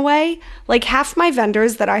benefit in a way. Like, half my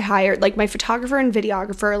vendors that I hired, like my photographer and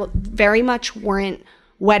videographer, very much weren't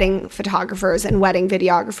wedding photographers and wedding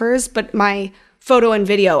videographers, but my photo and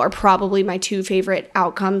video are probably my two favorite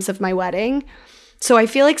outcomes of my wedding. So I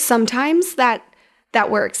feel like sometimes that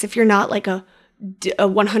works. If you're not like a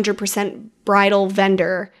 100% bridal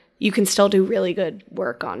vendor, you can still do really good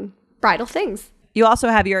work on bridal things. You also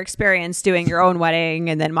have your experience doing your own wedding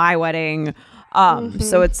and then my wedding.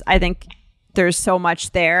 So I think there's so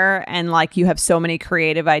much there, and like you have so many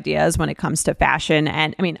creative ideas when it comes to fashion.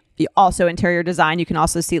 And I mean, also interior design. You can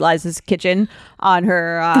also see Liza's kitchen on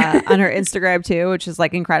her Instagram too, which is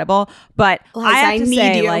like incredible. But Liza, I have to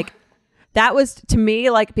say, you. like, that was to me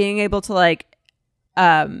like being able to like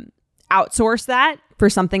outsource that for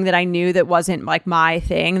something that I knew that wasn't like my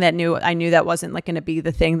thing, I knew that wasn't like going to be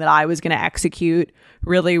the thing that I was going to execute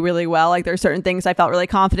really, really well. Like, there are certain things I felt really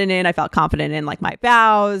confident in. I felt confident in like my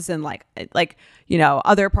vows and like,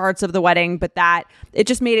 other parts of the wedding, but that it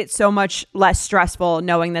just made it so much less stressful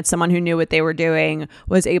knowing that someone who knew what they were doing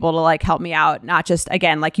was able to like help me out. Not just,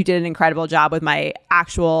 again, like you did an incredible job with my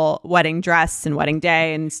actual wedding dress and wedding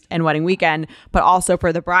day and wedding weekend, but also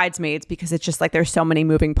for the bridesmaids, because it's just like there's so many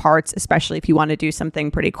moving parts, especially if you want to do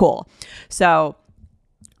something pretty cool. So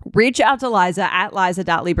reach out to Liza at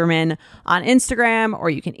liza.lieberman on Instagram, or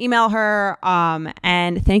you can email her.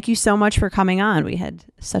 And thank you so much for coming on. We had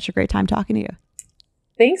such a great time talking to you.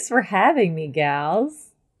 Thanks for having me, gals.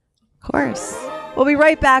 Of course. We'll be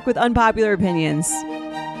right back with Unpopular Opinions.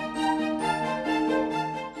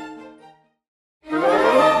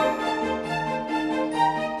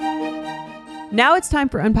 Now it's time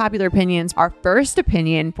for Unpopular Opinions. Our first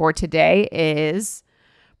opinion for today is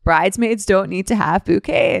bridesmaids don't need to have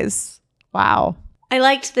bouquets. Wow. I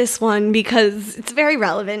liked this one because it's very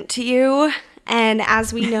relevant to you. And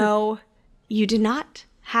as we know, you did not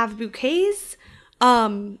have bouquets.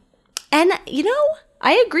 And,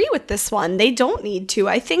 I agree with this one. They don't need to.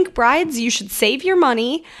 I think brides, you should save your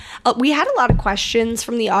money. We had a lot of questions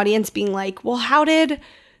from the audience being like, well, how did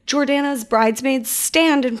Jordana's bridesmaids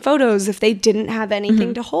stand in photos if they didn't have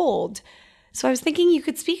anything to hold? So I was thinking you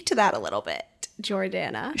could speak to that a little bit,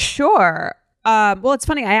 Jordana. Sure. Well, it's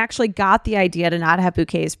funny. I actually got the idea to not have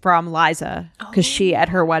bouquets from Liza because she at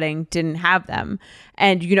her wedding didn't have them.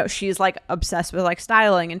 And, she's like obsessed with like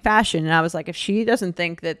styling and fashion. And I was like, if she doesn't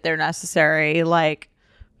think that they're necessary, like,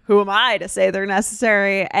 who am I to say they're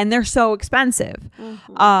necessary? And they're so expensive.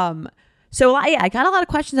 So I got a lot of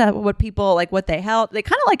questions about what people like, what they held. They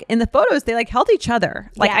kind of like in the photos, they like held each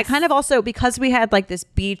other. Like, yes. I kind of also, because we had like this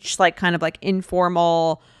beach, like kind of like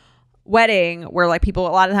informal wedding where like a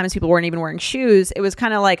lot of times people weren't even wearing shoes. It was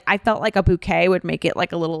kind of like, I felt like a bouquet would make it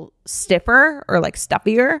like a little stiffer or like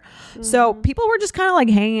stuffier. So people were just kind of like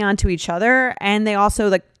hanging on to each other. And they also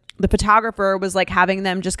like, the photographer was like having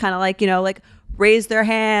them just kind of like, like raise their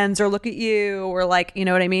hands or look at you or like, you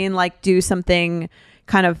know what I mean? Like do something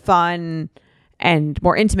kind of fun and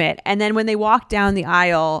more intimate. And then when they walked down the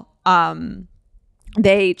aisle,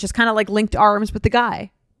 they just kind of like linked arms with the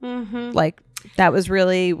guy. Like that was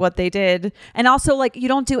really what they did. And also like you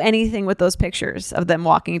don't do anything with those pictures of them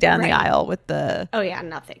walking down the aisle with the Oh yeah,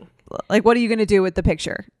 nothing. Like what are you going to do with the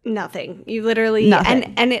picture? Nothing. You literally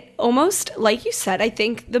Nothing. and it almost, like you said, I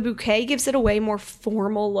think the bouquet gives it a way more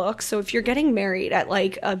formal look. So if you're getting married at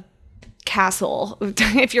like a castle,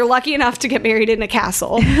 if you're lucky enough to get married in a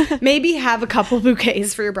castle, maybe have a couple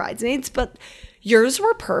bouquets for your bridesmaids, but yours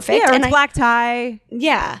were perfect. Yeah, or and it's black tie.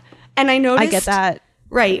 Yeah. And I noticed I get that.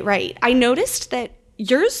 Right. I noticed that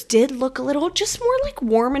yours did look a little just more like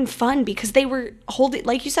warm and fun because they were holding,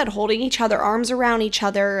 like you said, holding each other, arms around each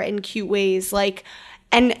other in cute ways. Like,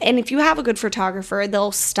 and if you have a good photographer,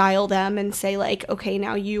 they'll style them and say like, okay,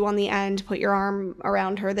 now you on the end, put your arm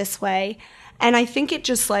around her this way. And I think it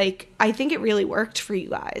just like, I think it really worked for you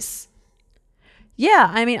guys.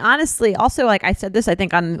 Yeah, I mean, honestly, also like I said this, I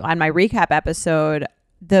think on my recap episode,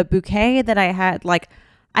 the bouquet that I had, like,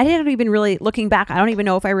 I didn't even really, looking back, I don't even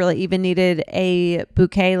know if I really even needed a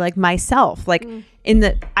bouquet like myself. Like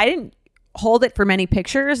I didn't hold it for many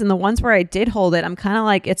pictures, and the ones where I did hold it, I'm kind of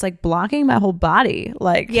like, it's like blocking my whole body.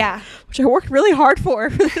 Like, yeah, which I worked really hard for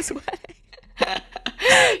this wedding.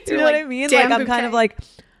 You know what I mean? Like, I'm kind of like,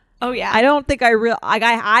 oh yeah. I don't think I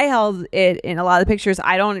held it in a lot of the pictures.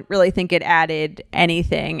 I don't really think it added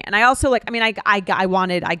anything. And I also like, I mean, I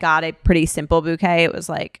got a pretty simple bouquet. It was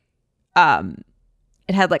like,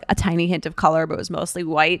 it had like a tiny hint of color, but it was mostly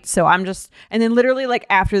white. So I'm just, and then literally like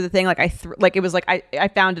after the thing, like it was like, I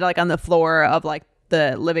found it like on the floor of like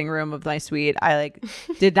the living room of my suite. I like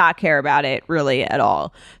did not care about it really at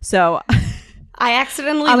all. So I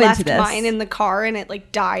accidentally left mine in the car and it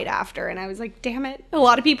like died after, and I was like, damn it. A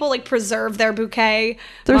lot of people like preserve their bouquet.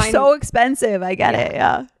 They're so expensive. I get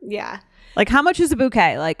it. Yeah. Like how much is a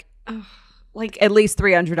bouquet? Like at least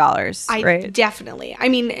 $300, right? Definitely. I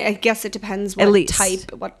mean, I guess it depends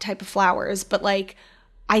what type of flowers, but like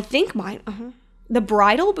I think mine the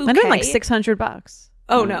bridal bouquet, I know, like $600.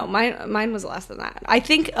 Oh no, mine was less than that. I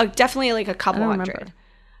think definitely like a couple hundred.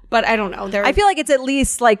 But I don't know. I feel like it's at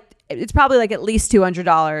least like, it's probably like at least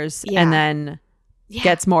 $200 and then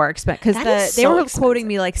gets more expensive because they were quoting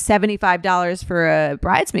me like $75 for a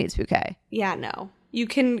bridesmaid's bouquet. Yeah, no, you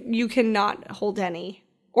cannot hold any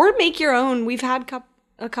or make your own. We've had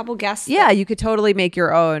a couple guests. Yeah, you could totally make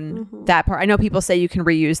your own that part. I know people say you can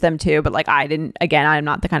reuse them too, but like I didn't. Again, I'm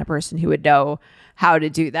not the kind of person who would know how to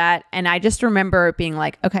do that. And I just remember being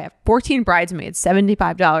like, okay, I have 14 bridesmaids,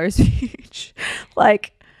 $75 each.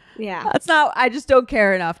 Like, yeah, that's not, I just don't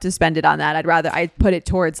care enough to spend it on that. I'd put it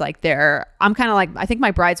towards like I'm kind of like, I think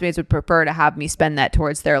my bridesmaids would prefer to have me spend that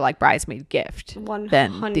towards their like bridesmaid gift 100%.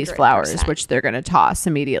 Than these flowers, which they're going to toss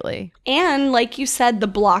immediately. And like you said, the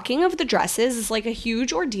blocking of the dresses is like a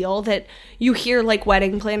huge ordeal that you hear like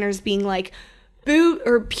wedding planners being like,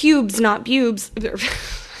 pubes, not bubes.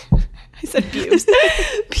 I said pubes.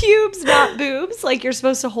 Pubes, not boobs. Like you're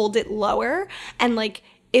supposed to hold it lower and like,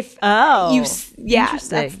 that's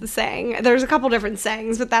the saying. There's a couple different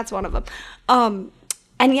sayings, but that's one of them.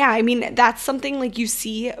 And yeah, I mean, that's something like you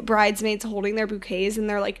see bridesmaids holding their bouquets and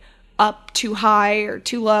they're like up too high or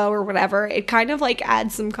too low or whatever. It kind of like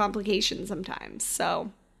adds some complications sometimes.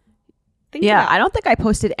 So I don't think I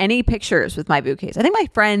posted any pictures with my bouquets. I think my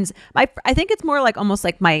friends, I think it's more like almost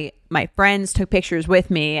like my friends took pictures with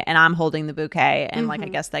me and I'm holding the bouquet. And like, I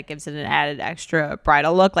guess that gives it an added extra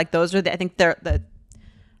bridal look. Like those are I think they're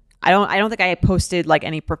I don't think I posted like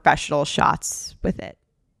any professional shots with it.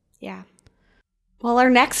 Yeah. Well,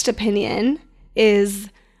 our next opinion is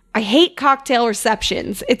I hate cocktail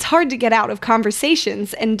receptions. It's hard to get out of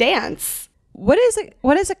conversations and dance. What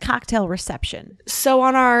is a cocktail reception? So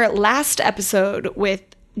on our last episode with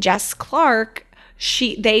Jess Clark,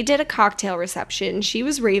 they did a cocktail reception. She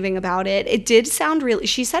was raving about it. It did sound really,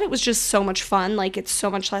 she said it was just so much fun. Like it's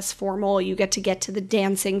so much less formal. You get to the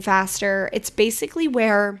dancing faster. It's basically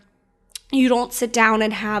where you don't sit down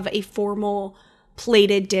and have a formal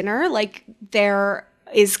plated dinner. Like there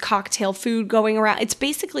is cocktail food going around. It's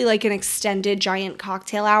basically like an extended giant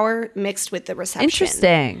cocktail hour mixed with the reception.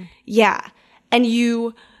 Interesting. Yeah. And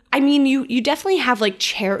you definitely have like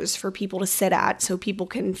chairs for people to sit at so people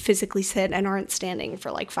can physically sit and aren't standing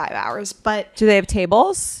for like 5 hours. But do they have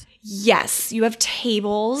tables? Yes, you have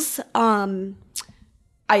tables.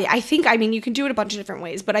 I think, you can do it a bunch of different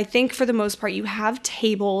ways, but I think for the most part, you have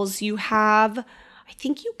tables. I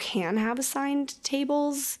think you can have assigned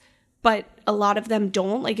tables, but a lot of them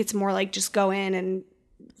don't. Like, it's more like just go in and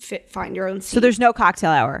find your own seat. So there's no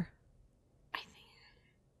cocktail hour?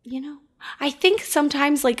 I think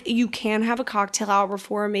sometimes, like, you can have a cocktail hour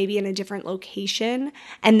before, maybe in a different location,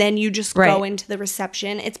 and then you just go into the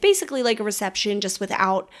reception. It's basically like a reception just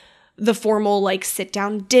without the formal like sit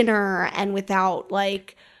down dinner and without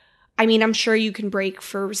like, I mean, I'm sure you can break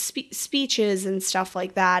for speeches and stuff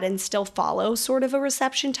like that and still follow sort of a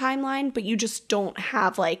reception timeline, but you just don't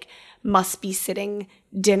have like must be sitting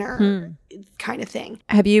dinner kind of thing.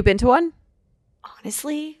 Have you been to one?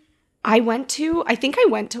 Honestly, I went to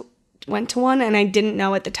one and I didn't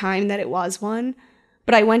know at the time that it was one,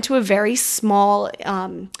 but I went to a very small,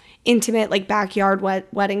 intimate, like backyard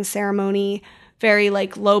wedding ceremony, very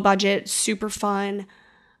like low budget, super fun.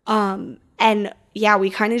 And yeah, we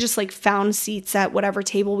kind of just like found seats at whatever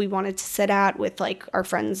table we wanted to sit at with like our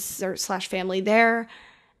friends or / family there.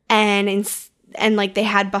 And like they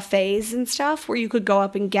had buffets and stuff where you could go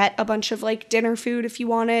up and get a bunch of like dinner food if you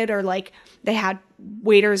wanted, or like they had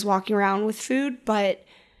waiters walking around with food, but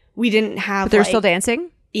we didn't have. But they're still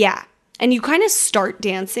dancing? Yeah. And you kind of start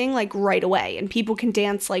dancing like right away, and people can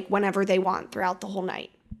dance like whenever they want throughout the whole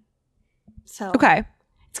night. So okay,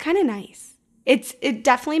 it's kind of nice. It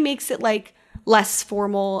definitely makes it like less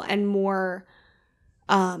formal and more,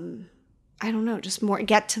 I don't know, just more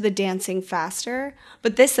get to the dancing faster.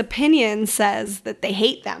 But this opinion says that they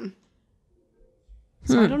hate them.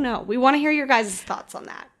 So I don't know. We want to hear your guys' thoughts on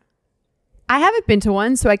that. I haven't been to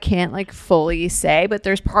one, so I can't like fully say, but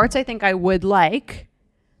there's parts I think I would like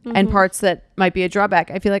and parts that might be a drawback.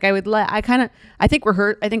 I feel like I would I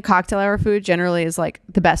think cocktail hour food generally is like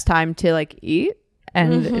the best time to like eat,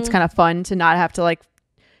 and it's kind of fun to not have to like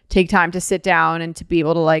take time to sit down and to be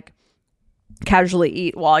able to like casually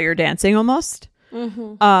eat while you're dancing almost.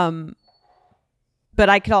 But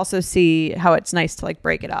I could also see how it's nice to like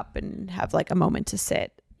break it up and have like a moment to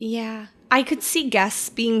sit. Yeah. I could see guests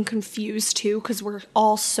being confused too, because we're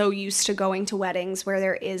all so used to going to weddings where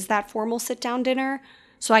there is that formal sit-down dinner.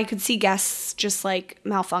 So I could see guests just like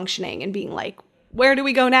malfunctioning and being like, where do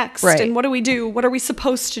we go next? Right. And what do we do? What are we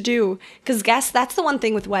supposed to do? Because guests, that's the one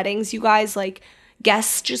thing with weddings, you guys, like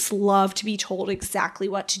guests just love to be told exactly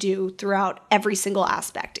what to do throughout every single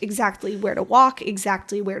aspect. Exactly where to walk,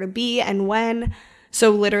 exactly where to be and when.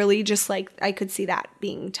 So literally just like I could see that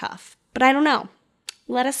being tough. But I don't know.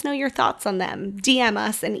 Let us know your thoughts on them. DM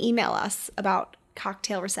us and email us about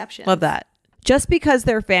cocktail receptions. Love that. Just because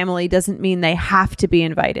they're family doesn't mean they have to be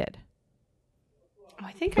invited. Oh,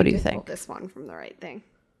 I think what I do you did think? Pull this one from the right thing.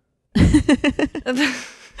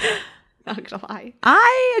 Not gonna lie.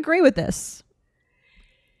 I agree with this.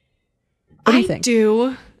 What do you think? I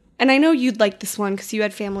do. And I know you'd like this one because you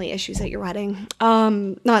had family issues at your wedding.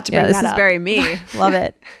 Not to bring that up. This is very me. Love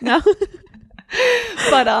it. No.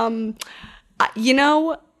 But you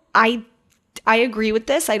know, I agree with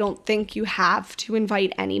this. I don't think you have to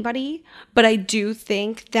invite anybody, but I do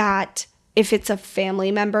think that if it's a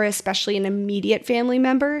family member, especially an immediate family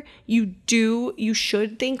member, you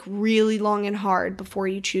should think really long and hard before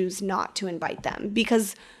you choose not to invite them,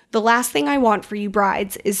 because the last thing I want for you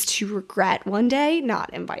brides is to regret one day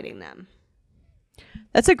not inviting them.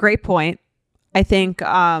 That's a great point. I think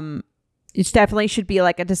it definitely should be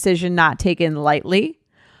like a decision not taken lightly.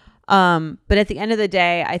 But at the end of the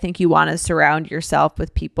day, I think you want to surround yourself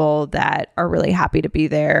with people that are really happy to be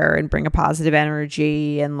there and bring a positive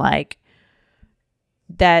energy and like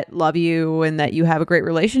that love you and that you have a great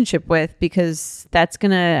relationship with, because that's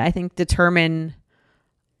going to, I think, determine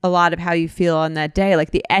a lot of how you feel on that day. Like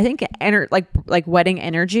I think like wedding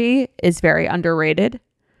energy is very underrated.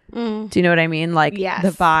 Do you know what I mean? Like yes. The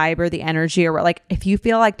vibe or the energy, or like if you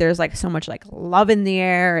feel like there's like so much like love in the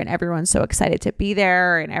air and everyone's so excited to be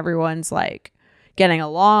there and everyone's like getting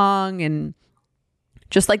along and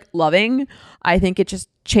just like loving, I think it just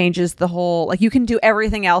changes the whole, like you can do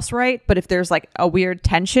everything else right, but if there's like a weird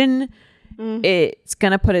tension, it's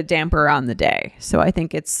gonna put a damper on the day. So I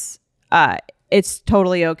think it's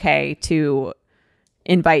totally okay to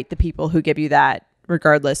invite the people who give you that,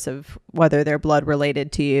 regardless of whether they're blood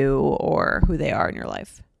related to you or who they are in your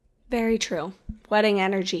life. Very true. Wedding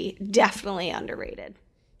energy, definitely underrated.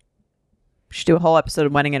 We should do a whole episode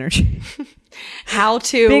of wedding energy. How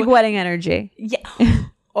to... Big wedding energy. Yeah.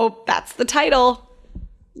 Oh, that's the title.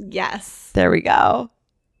 Yes. There we go.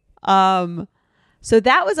 So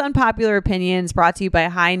that was Unpopular Opinions, brought to you by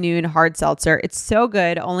High Noon Hard Seltzer. It's so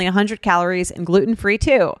good. Only 100 calories and gluten-free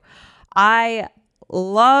too. I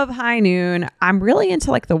love High Noon. I'm really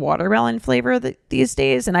into like the watermelon flavor these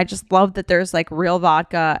days, and I just love that there's like real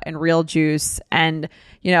vodka and real juice. And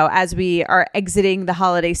you know, as we are exiting the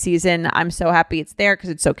holiday season, I'm so happy it's there because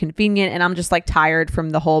it's so convenient, and I'm just like tired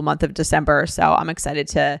from the whole month of December, so I'm excited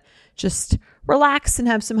to just relax and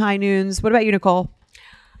have some High Noons. What about you, Nicole?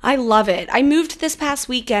 I love it. I moved this past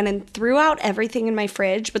weekend and threw out everything in my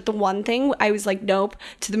fridge, but the one thing I was like, nope,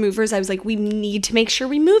 to the movers, I was like, we need to make sure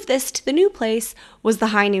we move this to the new place, was the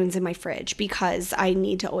High Noons in my fridge, because I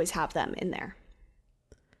need to always have them in there.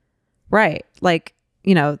 Right. Like,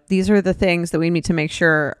 you know, these are the things that we need to make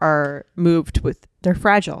sure are moved with, they're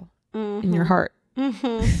fragile in your heart.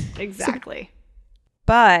 Exactly.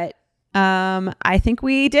 But I think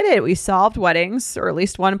we did it. We solved weddings, or at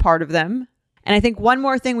least one part of them. And I think one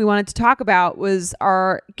more thing we wanted to talk about was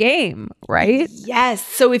our game, right? Yes.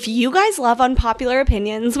 So if you guys love Unpopular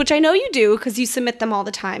Opinions, which I know you do because you submit them all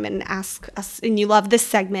the time and ask us, and you love this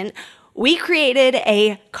segment, we created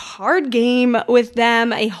a card game with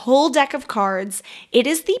them, a whole deck of cards. It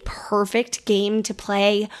is the perfect game to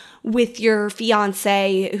play with your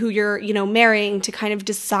fiance who you're, marrying, to kind of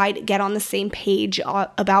decide, get on the same page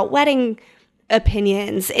about wedding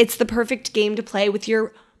opinions. It's the perfect game to play with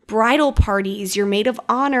your bridal parties, your maid of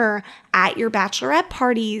honor, at your bachelorette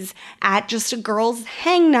parties, at just a girls'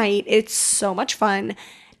 hang night. It's so much fun.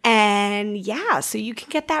 And yeah, so you can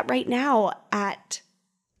get that right now at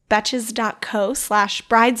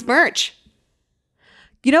betches.co/bridesmerch.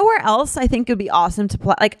 You know where else I think it would be awesome to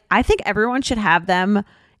play? Like, I think everyone should have them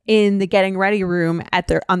in the getting ready room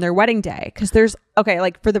on their wedding day. Because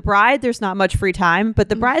like for the bride, there's not much free time, but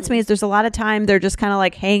the bridesmaids, there's a lot of time. They're just kind of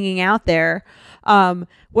like hanging out there.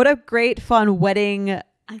 What a great fun wedding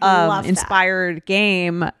inspired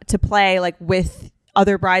game to play like with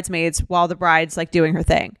other bridesmaids while the bride's like doing her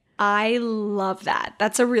thing. I love that.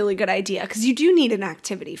 That's a really good idea, because you do need an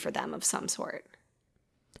activity for them of some sort.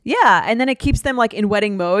 Yeah, and then it keeps them like in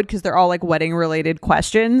wedding mode because they're all like wedding related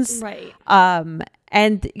questions. Right. And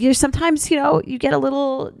sometimes you get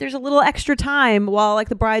there's a little extra time while like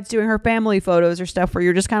the bride's doing her family photos or stuff where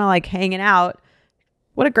you're just kind of like hanging out.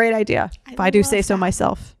 What a great idea, if I do say so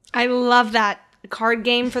myself. I love that card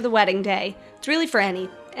game for the wedding day. It's really for any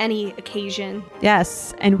occasion.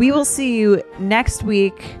 Yes, and we will see you next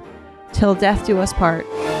week. Till death do us part.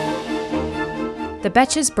 The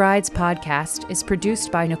Betches Brides podcast is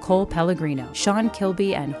produced by Nicole Pellegrino, Sean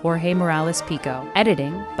Kilby, and Jorge Morales Pico.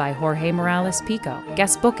 Editing by Jorge Morales Pico.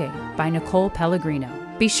 Guest booking by Nicole Pellegrino.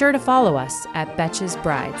 Be sure to follow us at Betches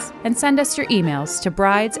Brides and send us your emails to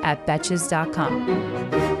brides@betches.com.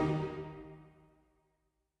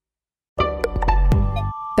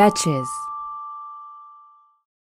 Betches.